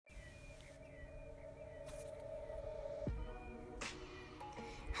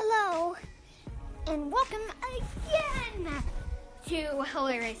and welcome again to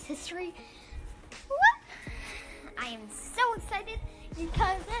Hilarious History. What? I am so excited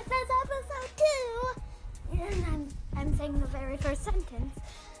because this is episode 2, and I'm saying the very first sentence.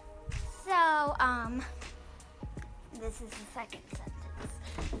 So, this is the second sentence.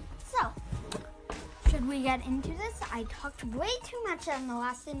 So, should we get into this? I talked way too much in the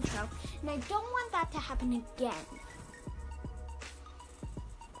last intro, and I don't want that to happen again.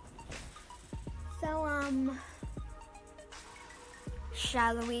 So,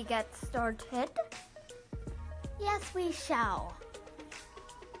 shall we get started? Yes, we shall.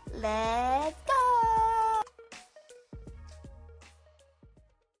 Let's go!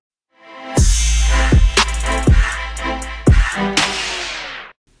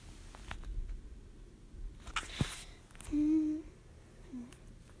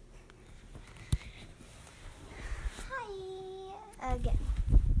 Hi, again.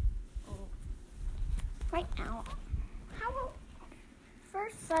 Right now,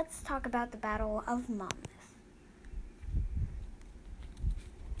 first let's talk about the Battle of Monmouth.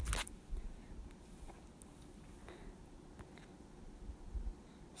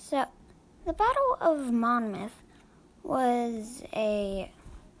 So, the Battle of Monmouth was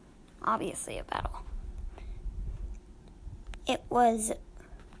obviously a battle. It was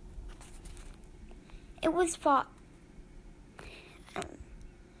fought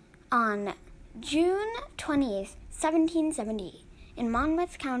on June 20th, 1770, in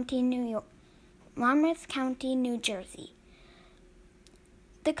Monmouth County, New Jersey.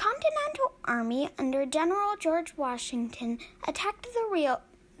 The Continental Army under General George Washington attacked the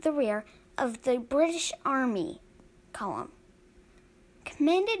rear of the British Army column,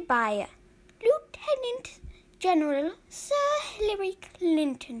 commanded by Lieutenant General Sir Henry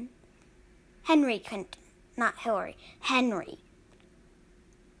Clinton. Henry Clinton, not Hillary. Henry.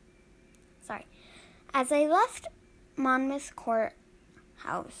 Sorry. As they left Monmouth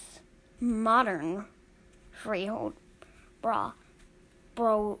Courthouse, modern freehold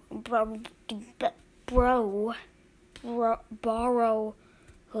borough,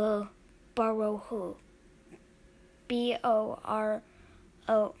 B-O-R-O.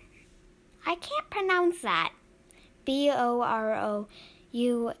 I can't pronounce that. B-O-R-O-U-G-H.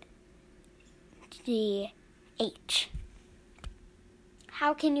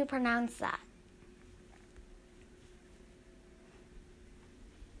 How can you pronounce that?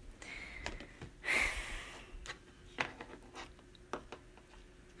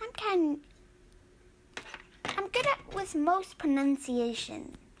 I'm good with most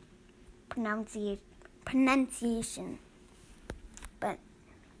pronunciation, but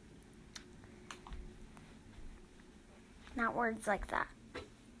not words like that.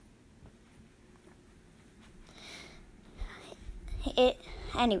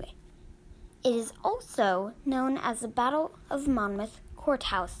 Anyway, it is also known as the Battle of Monmouth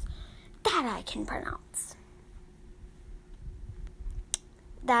Courthouse. That I can pronounce.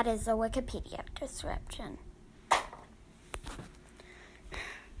 That is a Wikipedia description.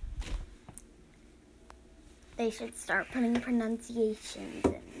 They should start putting pronunciations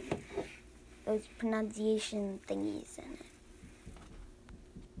in those pronunciation thingies in it.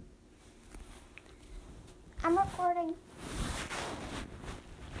 I'm recording.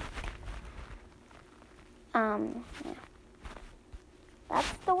 Yeah.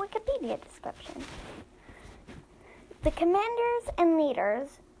 That's the Wikipedia description. The commanders and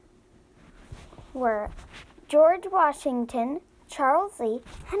leaders were George Washington, Charles Lee,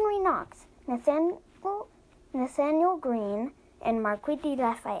 Henry Knox, Nathaniel Greene, and Marquis de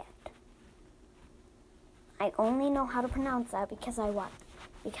Lafayette. I only know how to pronounce that because I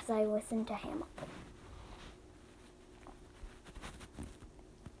listened to Hamilton.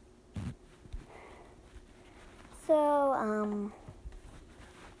 So,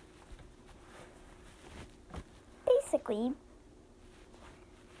 basically,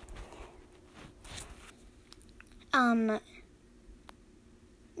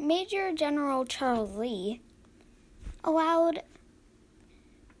 Major General Charles Lee allowed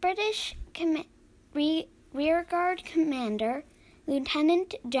British Rearguard Commander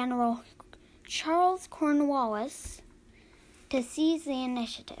Lieutenant General Charles Cornwallis to seize the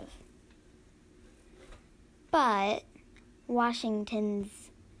initiative. But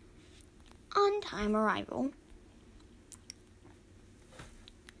Washington's on-time arrival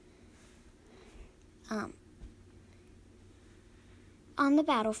on the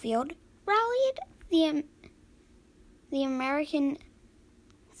battlefield rallied the Americans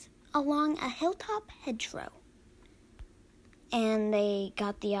along a hilltop hedgerow, and they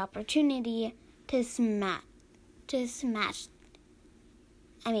got the opportunity to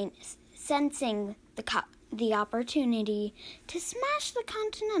sensing the opportunity to smash the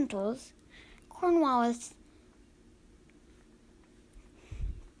Continentals, Cornwallis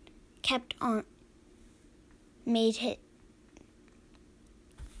made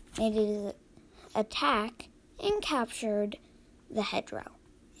his attack and captured the hedgerow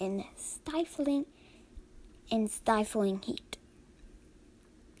in stifling heat.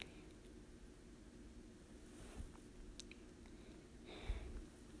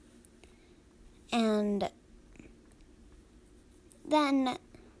 And then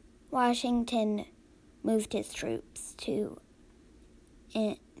Washington moved his troops to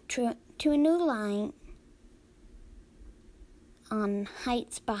a new line on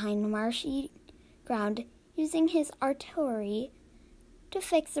heights behind marshy ground, using his artillery to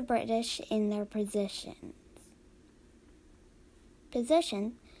fix the British in their position.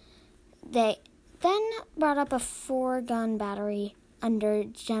 They then brought up a 4-gun battery under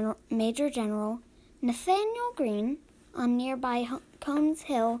Major General Nathaniel Greene on nearby Combs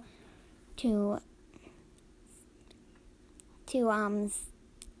Hill to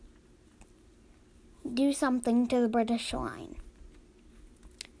do something to the British line,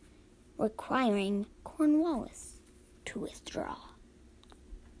 requiring Cornwallis to withdraw.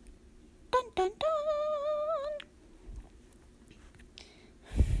 Dun, dun, dun.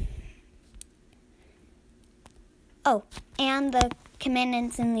 Oh, and the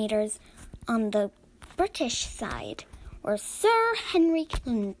commandants and leaders on the British side were Sir Henry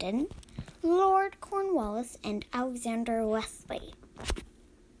Clinton, Lord Cornwallis, and Alexander Leslie.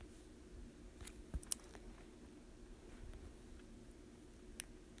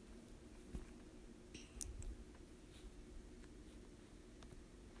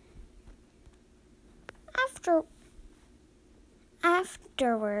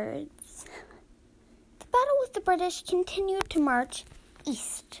 Afterwards, the battle with the British continued to march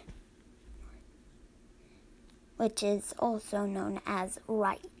east, which is also known as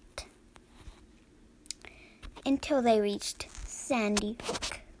right, until they reached Sandy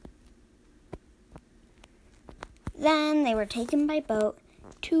Hook. Then they were taken by boat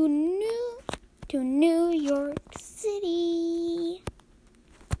to New York City,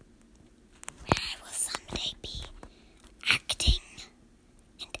 where I will someday be acting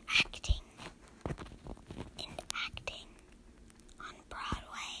on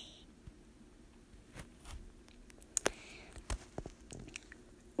Broadway,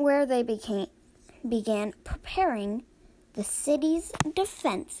 where they began preparing the city's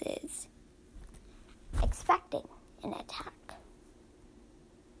defenses, expecting an attack.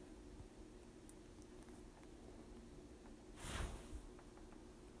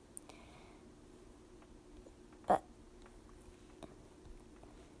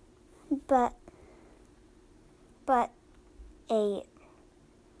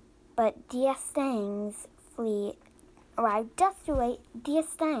 But D'Estaing's fleet arrived just too late.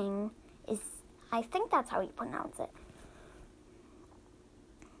 D'Estaing is, I think that's how you pronounce it,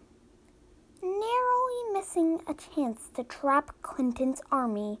 narrowly missing a chance to trap Clinton's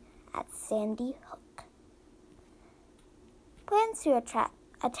army at Sandy Hook. Plans to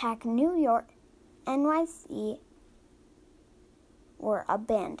attack New York, NYC were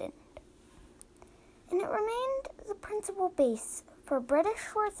abandoned, and it remained the principal base for British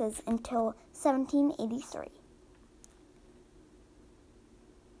forces until 1783.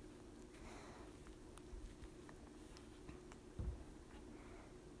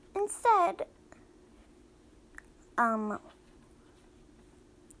 Instead,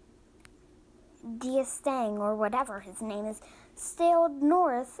 D'Estaing, or whatever his name is, sailed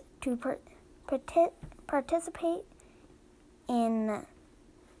north to participate in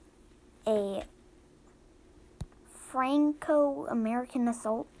a Franco-American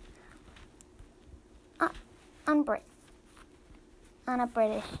assault on a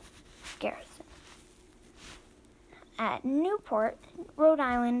British garrison at Newport, Rhode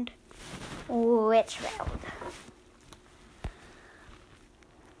Island, which failed.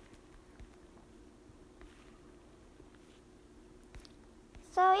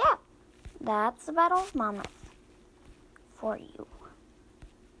 So yeah, that's the Battle of Monmouth for you.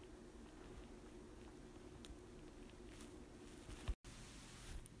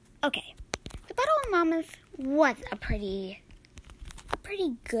 Okay, the Battle of Monmouth was a pretty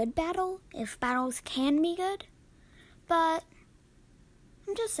good battle, if battles can be good, but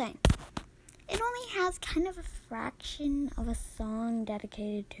I'm just saying, it only has kind of a fraction of a song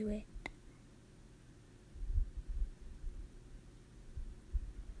dedicated to it.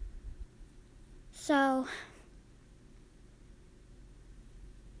 So,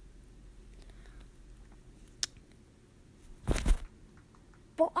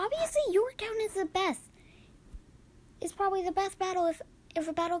 but what obviously Yorktown is the best. It's probably the best battle if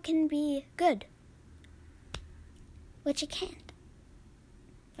a battle can be good. Which it can't.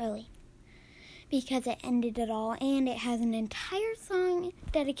 Really. Because it ended it all, and it has an entire song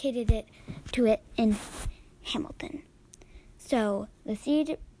dedicated to it in Hamilton. So, the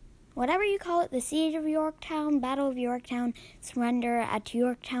siege, whatever you call it, the Siege of Yorktown, Battle of Yorktown, Surrender at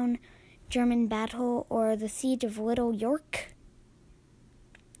Yorktown, German Battle, or the Siege of Little York.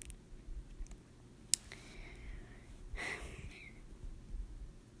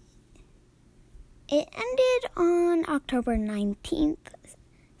 It ended on October 19th,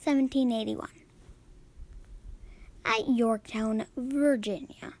 1781, at Yorktown, Virginia.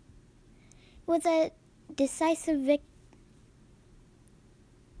 It was a decisive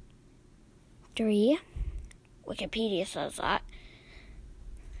victory, Wikipedia says that,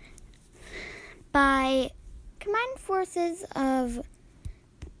 by combined forces of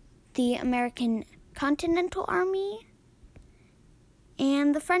the American Continental Army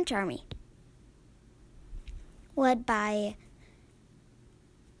and the French Army, led by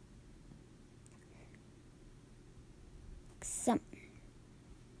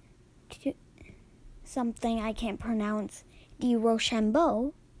something I can't pronounce, de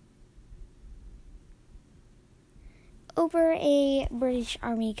Rochambeau, over a British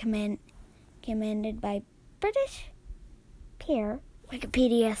army commanded by British Pierre,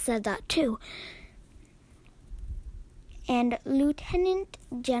 Wikipedia said that too, and Lieutenant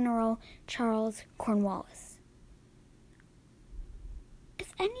General Charles Cornwallis.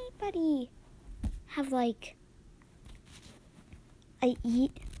 Does anybody have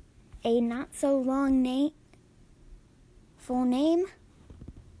a not so long full name?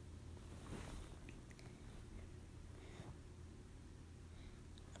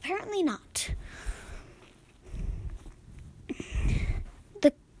 Apparently not.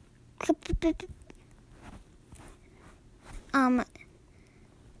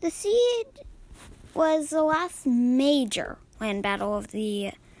 The siege was the last major land battle of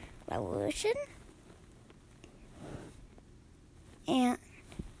the Revolution,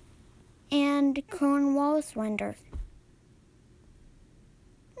 and Cornwallis surrendered.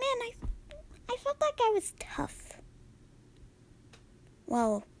 Man, I thought that guy was tough.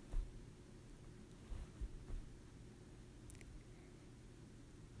 Well,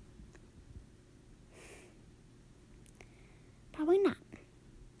 probably not,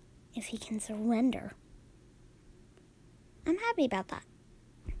 if he can surrender. I'm happy about that.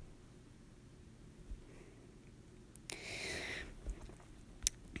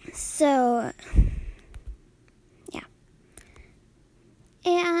 So, yeah.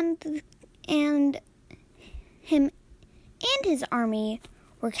 And him and his army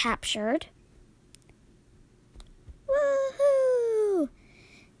were captured. Woohoo!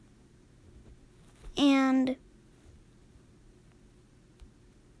 And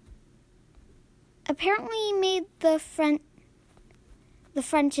apparently made the French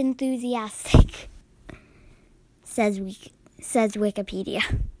enthusiastic, says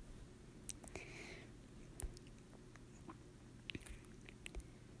Wikipedia.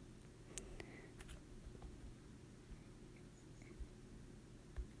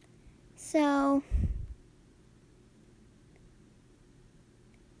 So,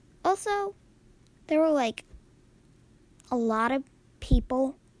 also, there were a lot of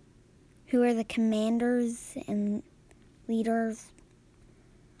people who were the commanders and leaders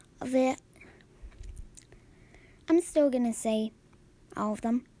of it. I'm still going to say all of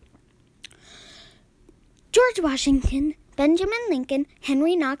them. George Washington, Benjamin Lincoln,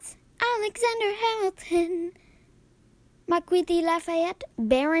 Henry Knox, Alexander Hamilton, Marquis de Lafayette,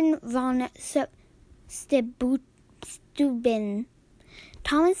 Baron von Steuben,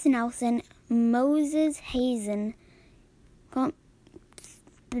 Thomas Nelson, Moses Hazen,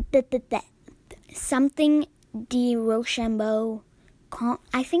 something de Rochambeau,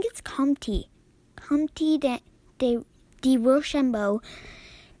 I think it's Comte de Rochambeau,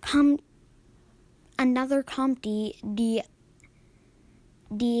 another Comte de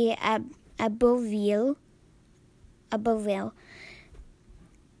Abbeville,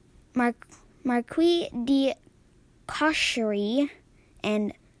 Marquis de Cauchery,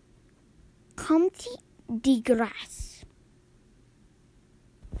 and Comte de Grasse.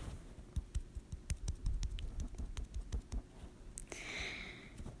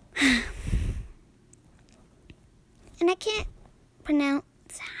 And I can't pronounce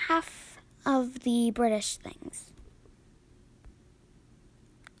half of the British things.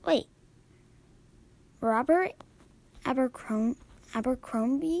 Wait. Robert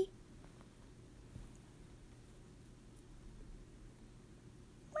Abercrombie?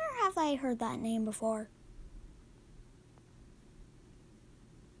 Where I heard that name before.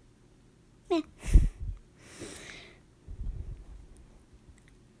 Meh.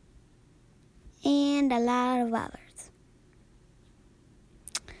 And a lot of others.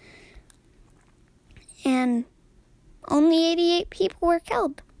 And only 88 people were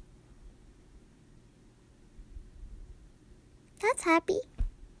killed. That's happy.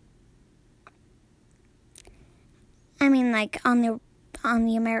 I mean, like on the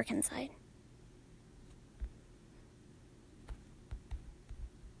American side.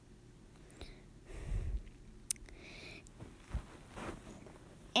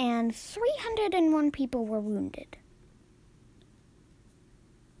 And 301 people were wounded.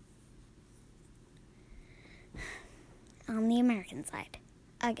 On the American side,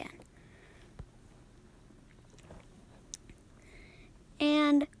 again.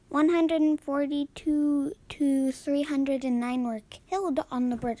 And 142 to 309 were killed on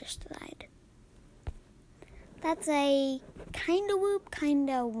the British side. That's a kinda whoop,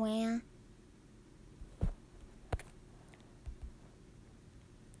 kinda wah.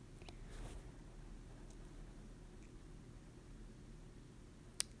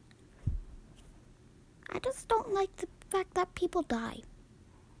 I just don't like the fact that people die.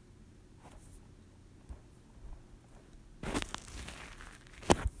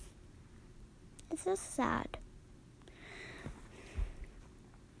 It's just sad.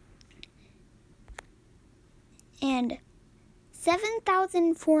 And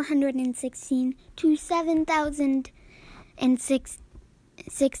 7,416 to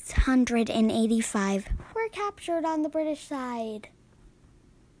 7,685 were captured on the British side.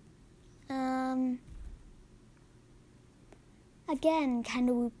 Again,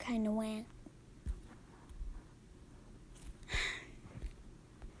 kinda whoop, kinda wah.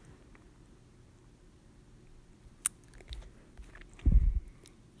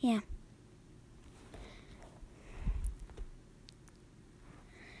 Yeah.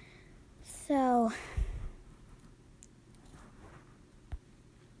 So,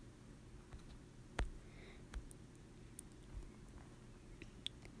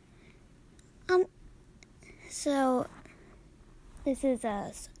 this is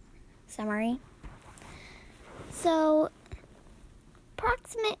a summary. So,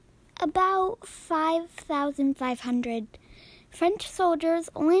 about 5,500 French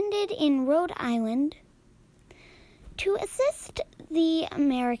soldiers landed in Rhode Island to assist their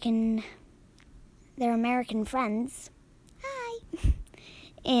American friends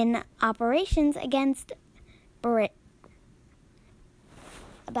in operations against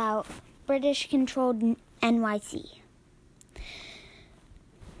British-controlled NYC.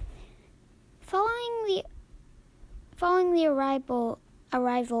 Following the arrival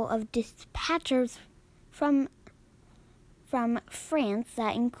of dispatchers from France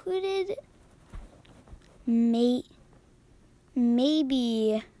that included maybe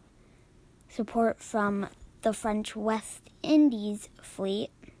support from the French West Indies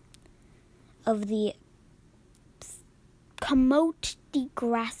fleet of the Comte de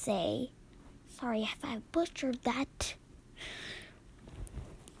Grasse. Sorry if I butchered that.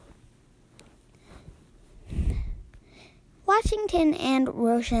 Washington and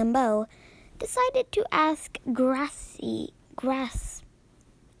Rochambeau decided to ask Grasse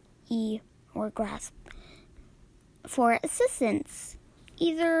for assistance,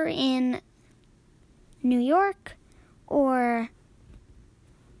 either in New York or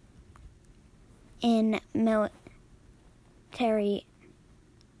in military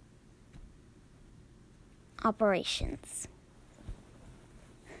operations.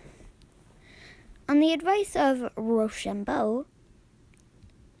 On the advice of Rochambeau,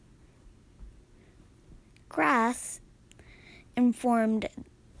 Grasse informed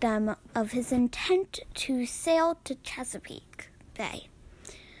them of his intent to sail to Chesapeake Bay,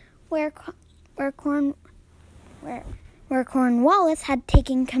 where Cornwallis had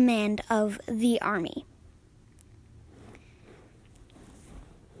taken command of the army.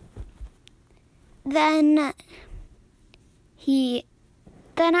 Then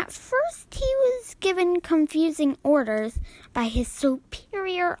at first he was given confusing orders by his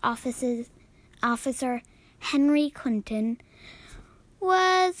superior officer Henry Clinton,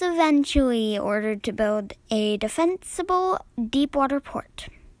 was eventually ordered to build a defensible deepwater port,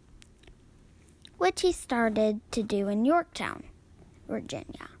 which he started to do in Yorktown,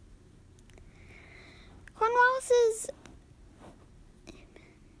 Virginia. Cornwallis's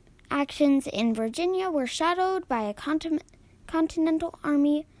actions in Virginia were shadowed by a Continental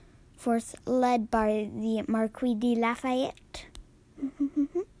Army force led by the Marquis de Lafayette.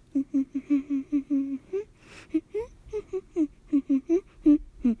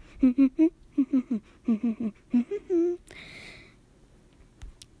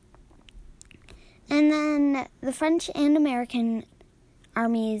 French and American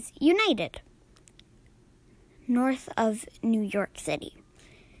armies united north of New York City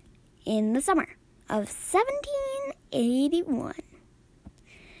in the summer of 1781.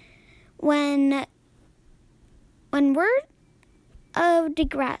 When word of de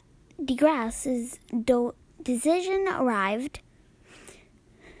Grasse's decision arrived,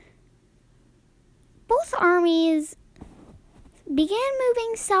 both armies began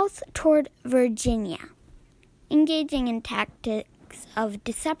moving south toward Virginia, engaging in tactics of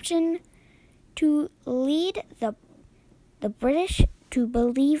deception to lead the British to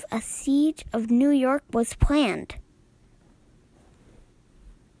believe a siege of New York was planned.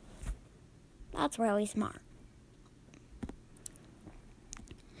 That's really smart.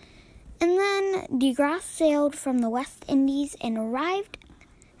 And then de Grasse sailed from the West Indies and arrived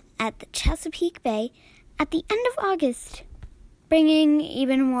at the Chesapeake Bay at the end of August, bringing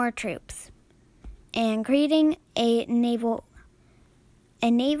even more troops and creating a naval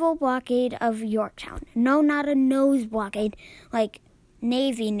blockade of Yorktown. No, not a nose blockade, like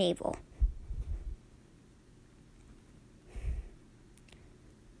Navy naval.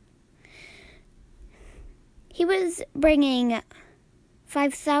 He was bringing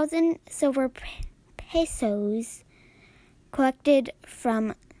 5,000 silver pesos collected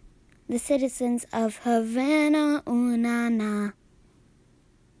from the citizens of Havana,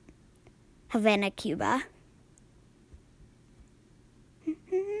 Cuba.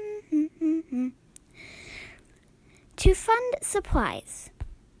 To fund supplies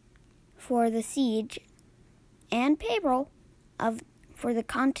for the siege and payroll for the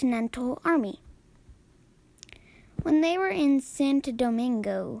Continental Army. When they were in Santo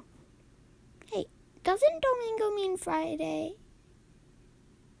Domingo, hey, doesn't Domingo mean Friday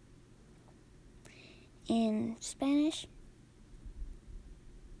in Spanish?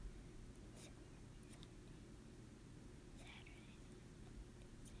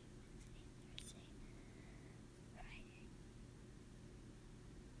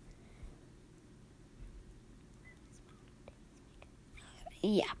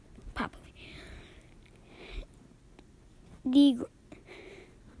 Yeah, probably. De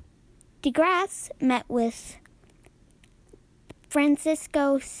Grasse met with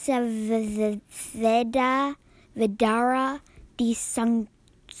Francisco Saavedra de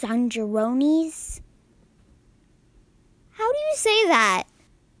Sangerones. How do you say that?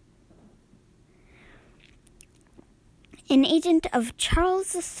 An agent of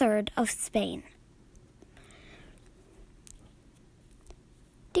Charles III of Spain.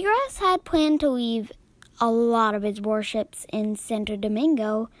 De Grasse had planned to leave a lot of his warships in Santo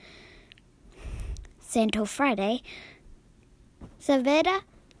Domingo, Santo Friday. Saavedra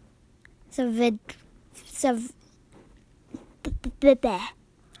Saavedra,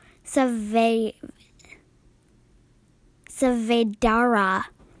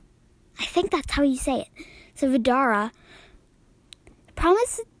 I think that's how you say it, Saavedra,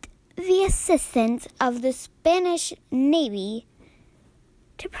 promised the assistance of the Spanish Navy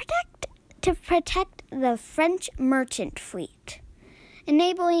to protect the French merchant fleet,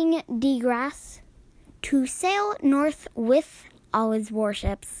 enabling de Grasse to sail north with all his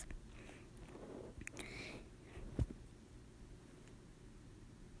warships.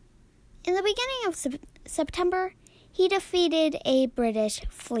 In the beginning of September, he defeated a British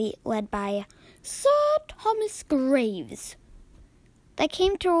fleet led by Sir Thomas Graves that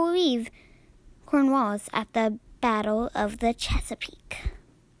came to relieve Cornwallis at the Battle of the Chesapeake.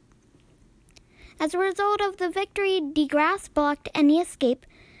 As a result of the victory, de Grasse blocked any escape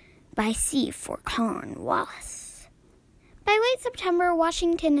by sea for Cornwallis. By late September,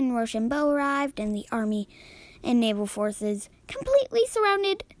 Washington and Rochambeau arrived, and the army and naval forces completely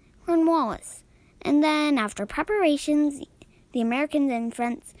surrounded Cornwallis. And then, after preparations, the Americans and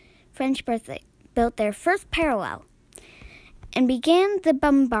French built their first parallel and began the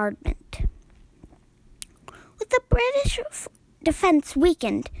bombardment. With the British defense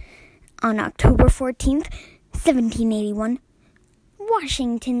weakened, on October 14th, 1781,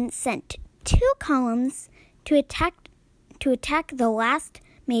 Washington sent 2 columns to attack the last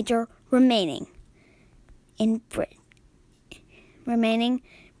major remaining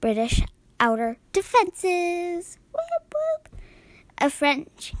British outer defenses. Whoop, whoop. A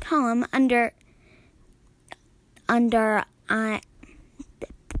French column under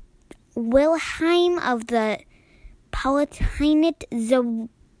Wilhelm of the Palatinate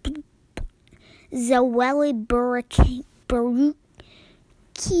Zaweli-Baruchian.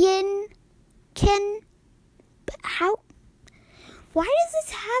 Why does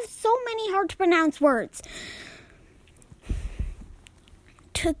this have so many hard to pronounce words?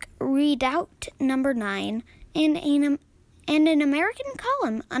 Took Redoubt number 9 and an American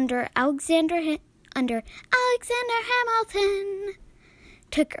column under Alexander Hamilton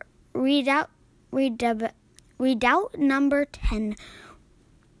took redoubt number 10.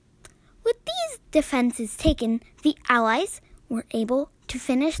 With these defenses taken, the Allies were able to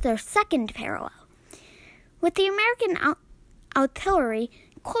finish their second parallel. With the American artillery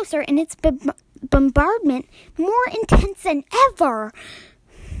closer and its bombardment more intense than ever,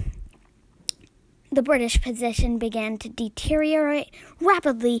 the British position began to deteriorate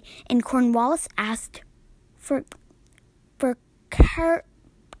rapidly, and Cornwallis asked for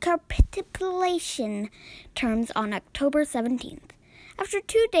capitulation terms on October 17th. After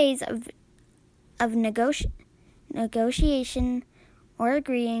 2 days of negotiation or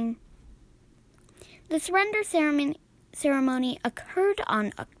agreeing, the surrender ceremony occurred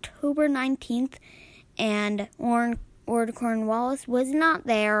on October 19th, and Lord Cornwallis was not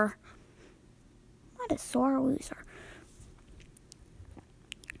there. What a sore loser.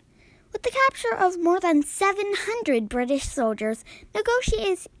 With the capture of more than 700 British soldiers,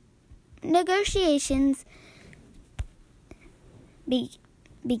 negotiations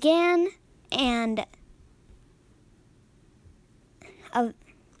began and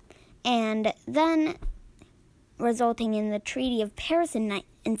then resulting in the Treaty of Paris in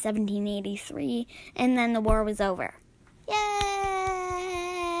 1783, and then the war was over. Yay!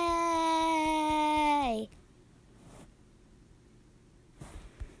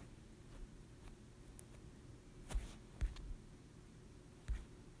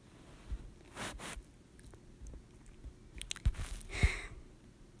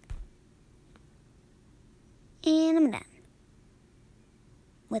 And I'm done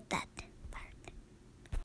with that.